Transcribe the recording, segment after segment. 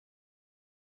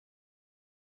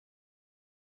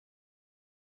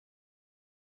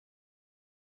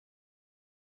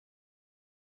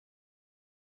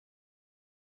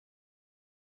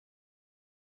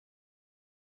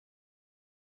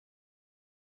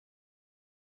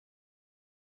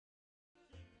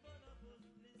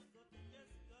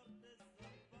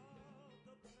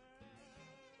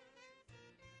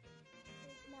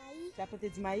Tu as planté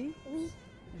du maïs? Oui.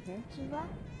 Tu vois?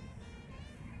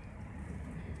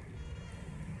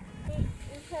 Et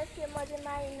il faut que moi de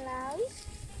maïs là, oui.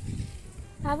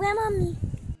 Pas vraiment mis.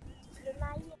 Le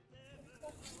maïs.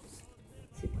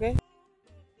 C'est prêt?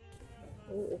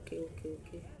 Oh, ok.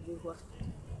 Je vois.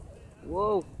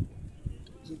 Wow!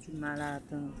 J'ai du mal à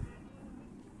attendre.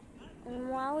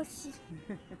 Moi aussi.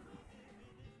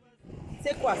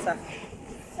 C'est quoi ça?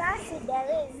 Ça, c'est des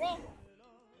raisins.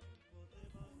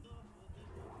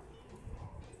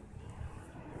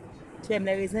 Tu aimes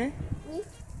les raisins? Oui.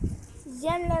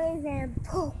 J'aime les raisins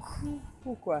beaucoup.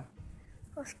 Pourquoi?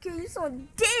 Parce qu'ils sont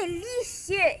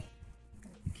délicieux.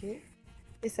 Ok.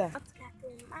 Et ça? En tout cas,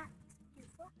 pour moi, tu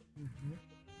vois.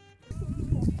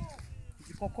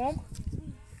 Du concombre?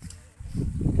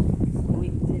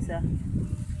 Oui, c'est ça.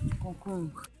 Du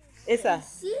concombre. Et ça?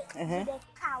 Ici, j'ai des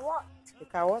carottes. Des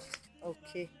carottes?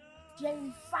 Ok. J'ai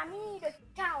une famille de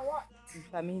carottes. Une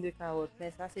famille de carottes.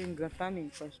 Mais ça, c'est une grande famille,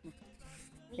 franchement.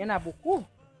 Il y en a beaucoup.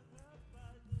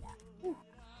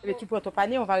 Et tu prends ton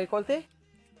panier, on va récolter?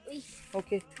 Oui.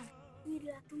 Ok. Oui, de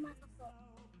la tomate encore.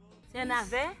 Tu en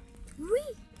avais? Oui.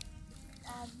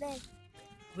 Avec.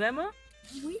 Vraiment?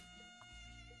 Oui.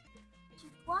 Tu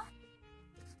vois?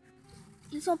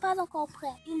 Ils sont pas encore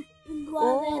prêts. Ils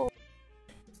doivent être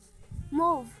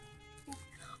mauves.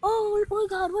 Oh,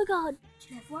 regarde.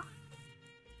 Tu les vois?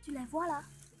 Tu les vois là?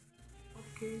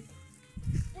 Ok.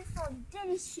 Ils sont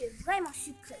délicieux, vraiment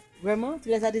sucrés. Vraiment? Tu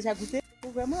les as déjà goûtés? Ou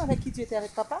vraiment avec qui tu étais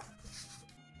avec papa?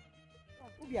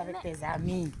 Ou bien avec tes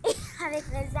amis? Avec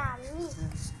les amis.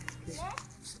 Mais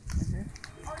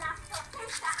on a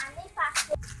fait ça l'année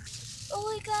passée. Oh,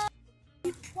 regarde.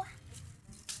 Du pois.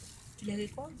 Tu les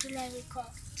récoltes? Je les récolte.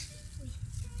 Oui.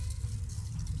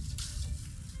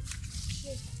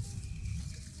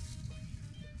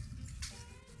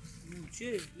 Mon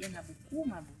Dieu, il y en a beaucoup,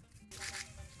 Mabou.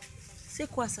 C'est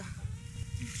quoi ça?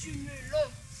 Du melon.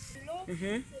 Le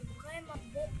melon, c'est vraiment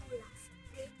bon pour la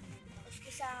santé. Parce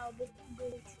que ça a beaucoup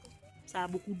d'eau. Ça a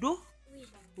beaucoup d'eau? Oui.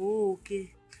 Oh, ok.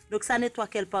 Donc ça nettoie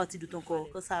quelle partie de ton corps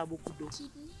quand ça a beaucoup d'eau?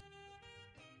 Kidney.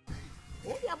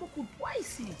 Oh, il y a beaucoup de pois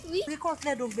ici. Oui.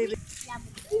 Récolte-les donc, bébé. Il y a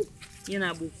beaucoup. Il y en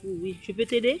a beaucoup, oui. Je peux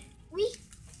t'aider? Oui.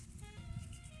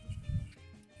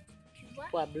 Tu vois?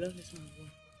 Pois blanc, laisse-moi voir.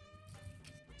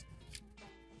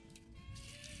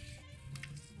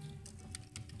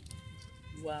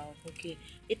 Wow, ok.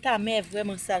 Et ta mère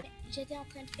vraiment sale? J'étais en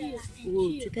train de faire la peinture.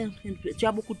 Oh, tu étais en train de... Tu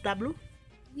as beaucoup de tableaux?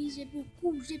 Oui, j'ai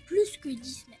beaucoup. J'ai plus que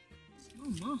 10 même. Oh,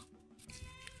 non.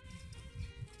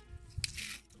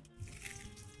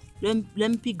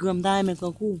 L'homme plus grand dans les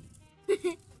concours.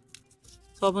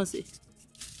 Ça va penser?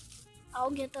 Ah,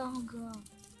 on est en grand.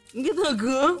 On est en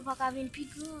grand? On va pas venir plus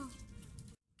grand.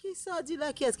 Qui ça dit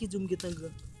là? Qui est-ce qui dit qu'on est en grand?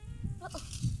 Oh,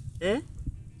 Hein?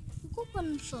 pourquoi pas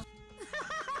ça?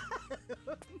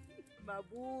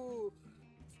 Mabou.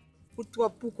 Put toi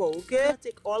pourquoi, ok?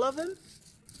 Take all of them?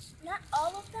 Not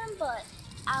all of them, but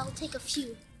I'll take a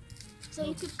few. So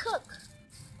you could cook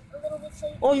a little bit. So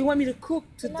you Oh, you want me to cook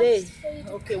today? for you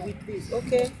to Okay, cook. with this.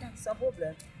 Okay, sans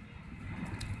problème.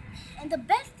 And the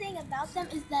best thing about them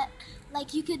is that,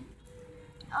 like, you could,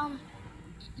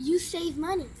 you save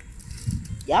money.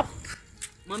 Yep.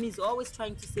 Mommy's always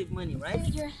trying to save money, right?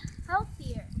 And you're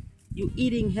healthier. You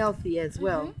eating healthy as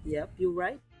well. Yep, you're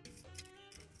right.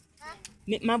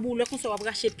 Mais Mabou, là, qu'on se va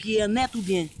bracher pied net ou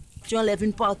bien? Tu enlèves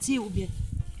une partie ou bien?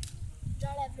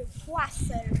 J'enlève le pois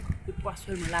seulement. Le pois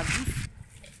seulement, la gousse.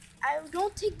 I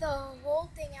don't take the whole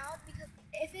thing out because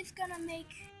if it's gonna make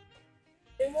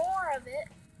more of it,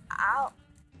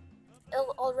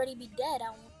 it'll already be dead.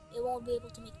 It won't be able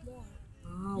to make more.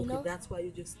 Oh, You okay, know? that's why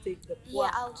you just take the pois.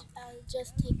 Yeah, I'll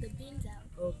just take the beans out.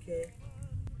 Okay.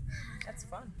 That's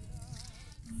fun.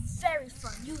 Very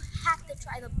fun. You have to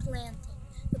try the planting.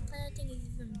 The planting is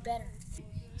even better.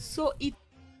 So it's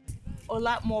a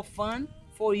lot more fun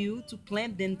for you to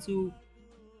plant than to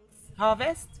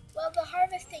harvest? Well, the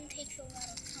harvesting takes a lot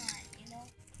of time, you know,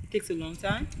 It takes a long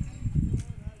time.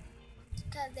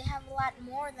 because they have a lot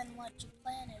more than what you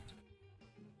planted.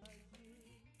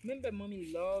 Remember,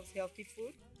 mommy loves healthy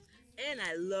food, and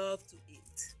I love to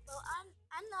eat. Well,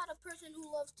 I'm not a person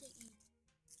who loves to eat.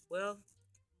 Well,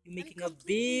 you're making I'm a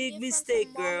completely big different mistake,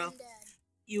 from Mom girl. and Dad.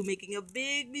 You're making a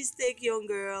big mistake, young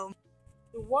girl.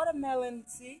 The watermelon,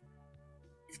 see,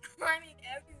 It's climbing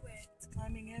everywhere. it's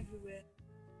climbing everywhere.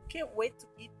 Can't wait to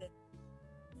eat them.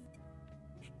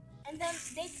 And then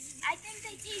I think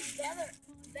they taste better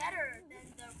than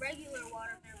the regular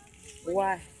watermelon.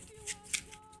 Why?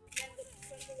 Than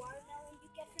the watermelon you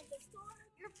get from the store.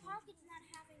 Your pocket's not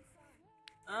having fun.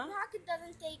 Huh? Your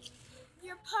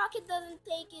pocket doesn't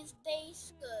take its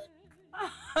taste good.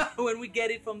 When we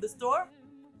get it from the store?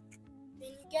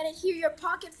 When you get it here, your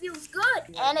pocket feels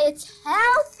good. And it's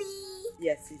healthy.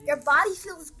 Yes, it is. Your body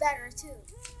feels better too.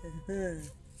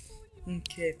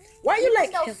 Okay. Why you Even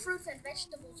like though fruits and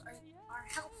vegetables are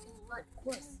healthy, but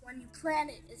when you plant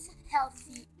it, it's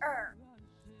healthier.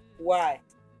 Why?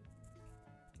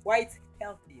 Why it's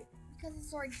healthier? Because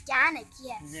it's organic,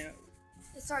 yes. No.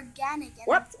 It's organic. And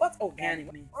What's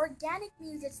organic mean? Organic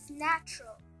means it's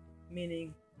natural.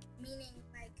 Meaning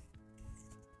Like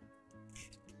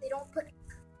they don't put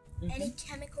any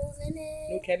chemicals in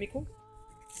it. No chemical?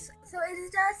 So it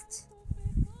is just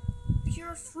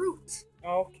pure fruit.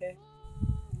 Okay.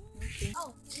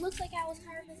 Oh, it looks like I was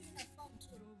harvesting a phone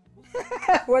too.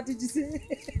 What did you say?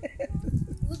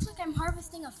 Looks like I'm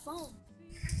harvesting a phone.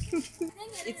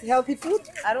 It's healthy food?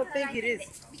 I don't think it is.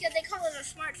 Because they call it a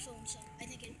smartphone, so I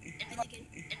think it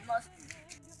must be.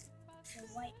 So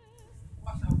white.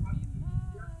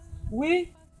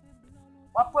 Oui?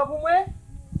 What problem with?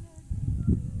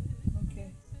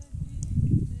 Okay.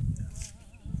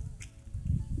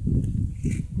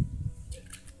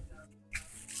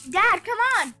 Dad, come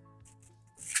on!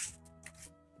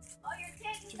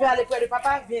 Tu veux aller près de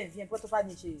papa? Viens, prends ton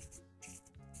panier, chérie.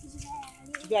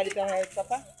 Tu veux aller près de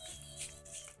papa?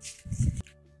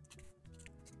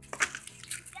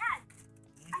 Dad,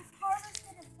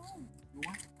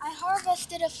 I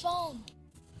harvested a phone.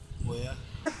 Where?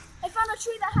 I found a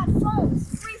tree that had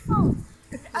phones, 3 phones.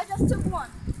 I just took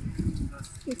one.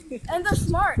 And they're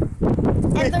smart.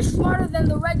 And they're smarter than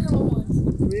the regular ones.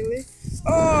 Really?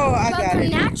 Oh, I got they're it.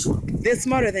 natural. They're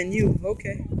smarter than you.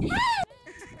 Okay.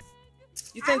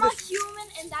 You think I'm a human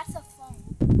and that's a phone.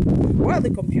 well, the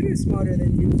computer is smarter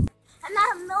than you. I'm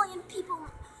not a million people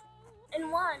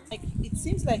in one. Like it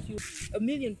seems like you 1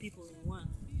 million people in one.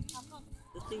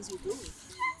 The things you're doing.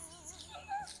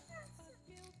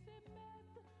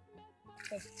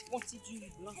 Quantité d'huile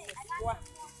blanche, quoi?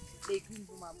 Légumes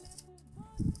pour Mabou.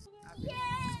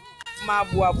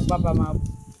 Mabou, abou, papa Mabou.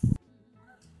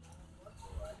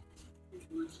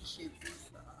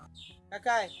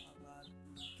 Kakai,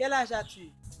 quel âge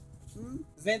as-tu?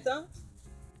 20 ans?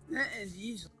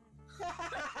 10 ans.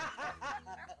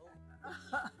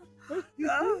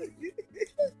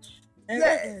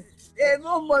 Et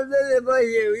mon modèle est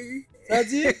voyé, oui. Ça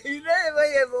dit? Il est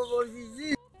voyé, mon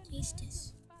zizi. Taste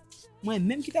this. Moi,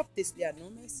 même qui t'a testé, non,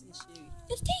 merci, chérie.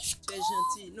 It tastes Tu es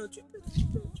gentil. Non, tu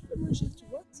peux manger, tu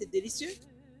vois. C'est délicieux.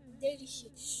 delicious.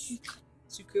 Sucre.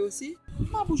 Sucré aussi?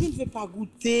 Mabou, je ne veux pas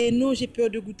goûter. Non, j'ai peur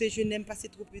de goûter. Je n'aime pas, c'est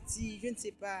trop petit. Je ne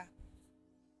sais pas.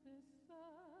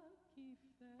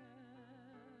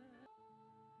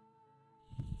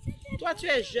 Toi, tu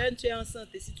es jeune, tu es en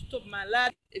santé. Si tu tombes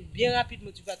malade, bien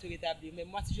rapidement, tu vas te rétablir. Mais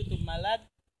moi, si je tombe malade,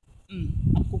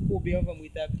 à coco, bien, on va me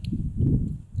rétablir.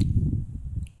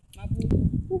 Mabou,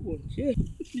 oh bon Dieu,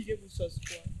 je vous sauce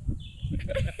quoi?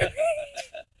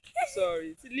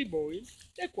 Sorry, c'est li bon, oui.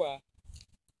 C'est quoi?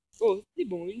 Oh, c'est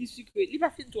bon, il est sucré. Il va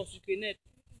faire toi sucré net.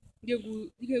 Il a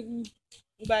goût,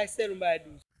 on va sel, on va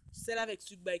douce. Sel avec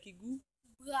sucre, bah, qui goût?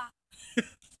 Bra.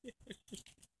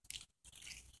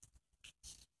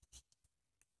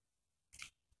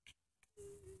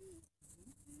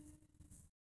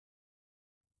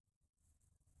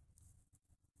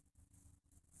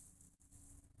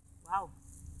 Wow.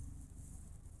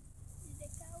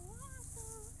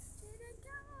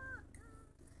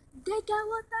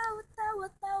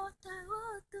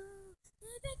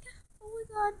 Oh my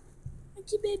god.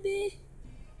 Auntie baby.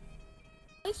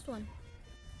 Taste one.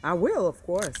 I will, of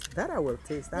course. That I will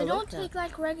taste. They don't take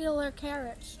like regular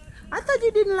carrots. I thought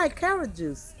you didn't like carrot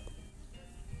juice.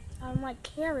 I don't like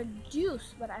carrot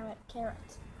juice, but I like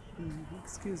carrots.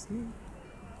 Excuse me.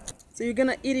 So you're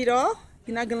gonna eat it all?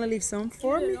 You're not gonna leave some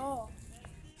for Eat me? it all.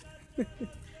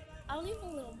 I'll leave a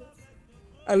little bit.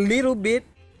 A little bit?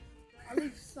 I'll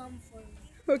leave some for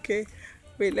you. Okay.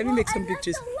 Wait, let me make some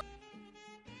pictures.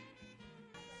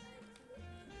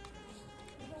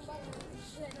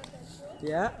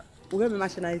 Yeah. Où est ma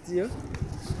machine à Haïti? Hein?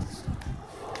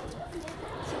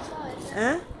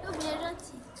 Bien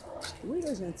gentil. Oui, il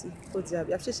est gentil. Au diable,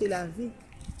 il a cherché la vie.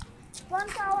 Bonne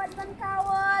carotte, bonne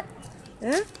carotte.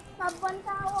 Hein? Pas bonne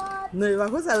carotte. Non, il va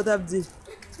quoi ça, vous dit?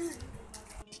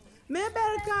 Mes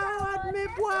belles carottes, mes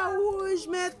pois rouges,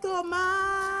 mes tomates.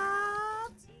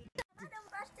 Madame,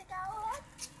 acheter carotte.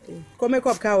 Combien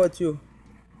de carottes yo?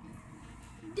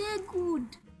 Des good.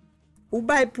 Ou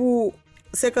bail pour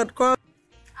 50 copes?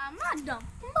 Ah, madame.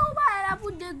 Mba ba la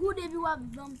pour des good et puis wap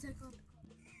dom 50.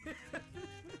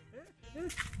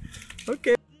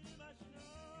 Ok.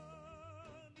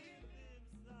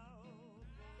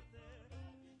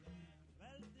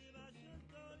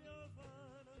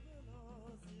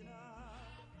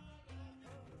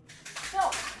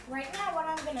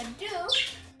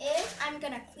 is I'm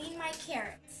gonna clean my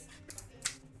carrots.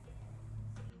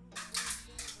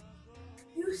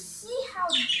 You see how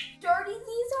dirty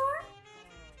these are?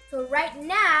 So right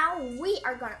now, we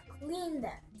are gonna clean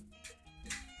them.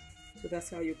 So that's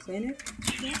how you clean it?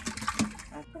 Yeah.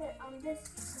 Put it on this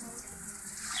side.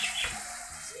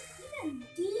 Even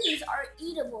these are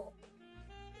eatable.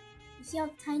 You see how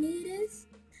tiny it is?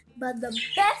 But the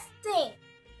best thing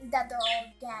is that they're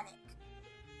organic.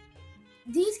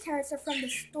 These carrots are from the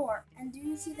store. And do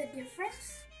you see the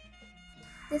difference?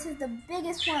 This is the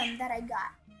biggest one that I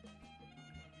got.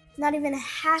 It's not even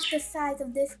half the size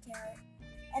of this carrot.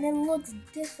 And it looks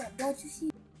different, don't you see?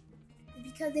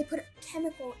 Because they put a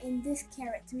chemical in this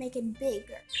carrot to make it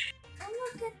bigger. And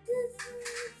look at this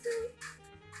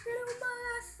little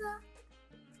massa.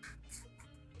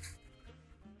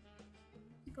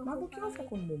 Mabou, que vai fazer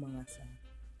com o massa?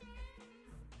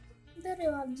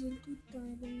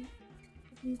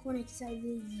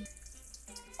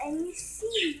 And you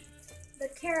see the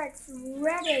carrots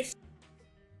reddish,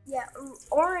 yeah,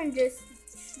 orangish,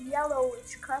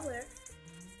 yellowish color.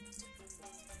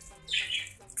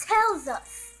 Tells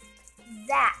us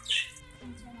that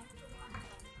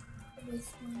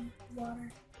wasting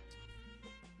water.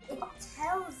 It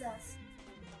tells us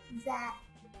that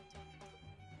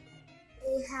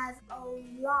it has a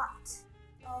lot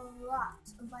of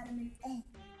vitamin A.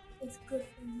 It's good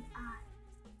for the eye.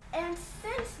 And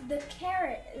since the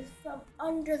carrot is from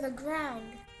under the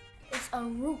ground, it's a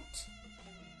root.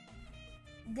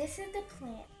 This is the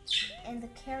plant, and the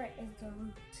carrot is the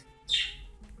root.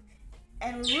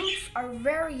 And roots are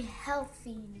very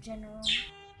healthy in general.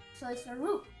 So it's a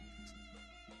root.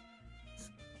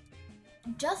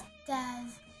 Just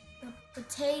as the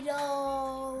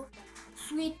potato,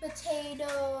 sweet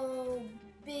potato,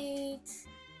 beets,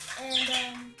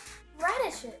 and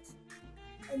radishes.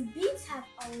 And beets have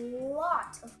a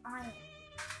lot of iron.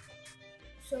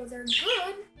 So they're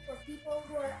good for people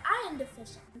who are iron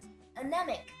deficient,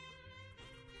 anemic.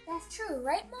 That's true,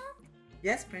 right, Mom?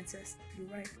 Yes, Princess, you're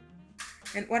right.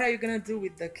 And what are you gonna do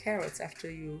with the carrots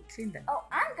after you clean them? Oh,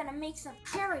 I'm gonna make some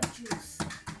carrot juice.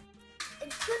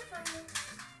 It's good for you.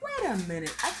 Wait a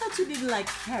minute. I thought you didn't like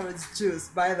carrots juice,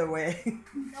 by the way.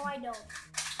 No, I don't.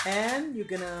 And you're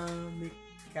gonna make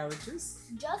carrot juice?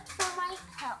 Just for my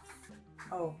health.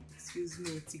 Oh, excuse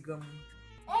me, Tigum.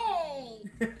 Hey!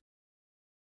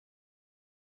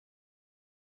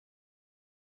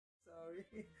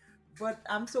 Sorry. But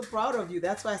I'm so proud of you.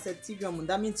 That's why I said Tigum.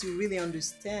 That means you really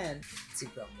understand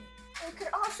Tigum. It could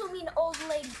also mean old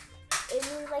lady. It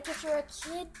means like if you're a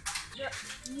kid,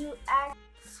 you act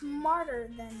smarter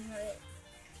than your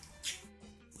age.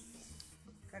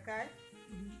 Kakai?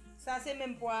 Ça c'est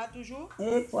même poids toujours?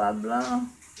 Et pois blanc,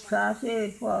 ça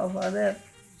c'est pois vert,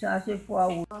 ça c'est pois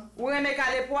rouge. Vous aimez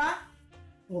caler poids?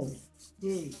 Oh,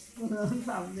 oui,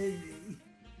 ça me dit.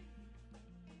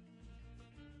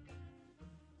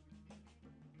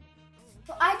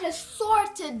 So I just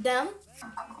sorted them.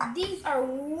 These are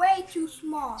way too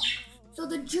small. So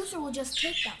the juicer will just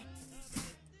take them.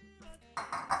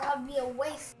 That would be a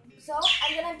waste. So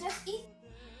I'm gonna just eat.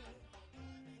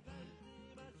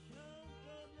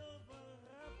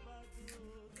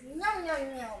 Yum, yum,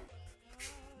 yum.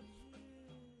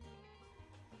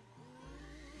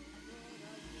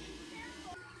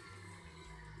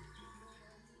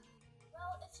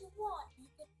 Well, if you want, you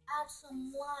can add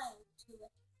some lime to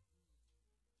it.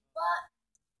 But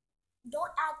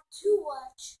don't add too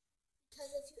much,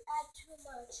 because if you add too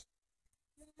much,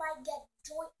 you might get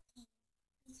joint pain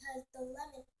because the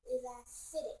lemon is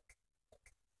acidic.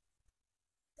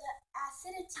 The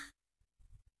acidity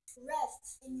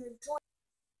rests in your joint.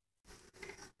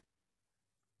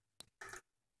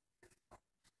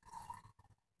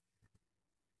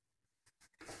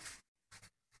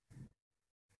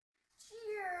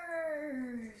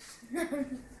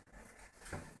 Cheers!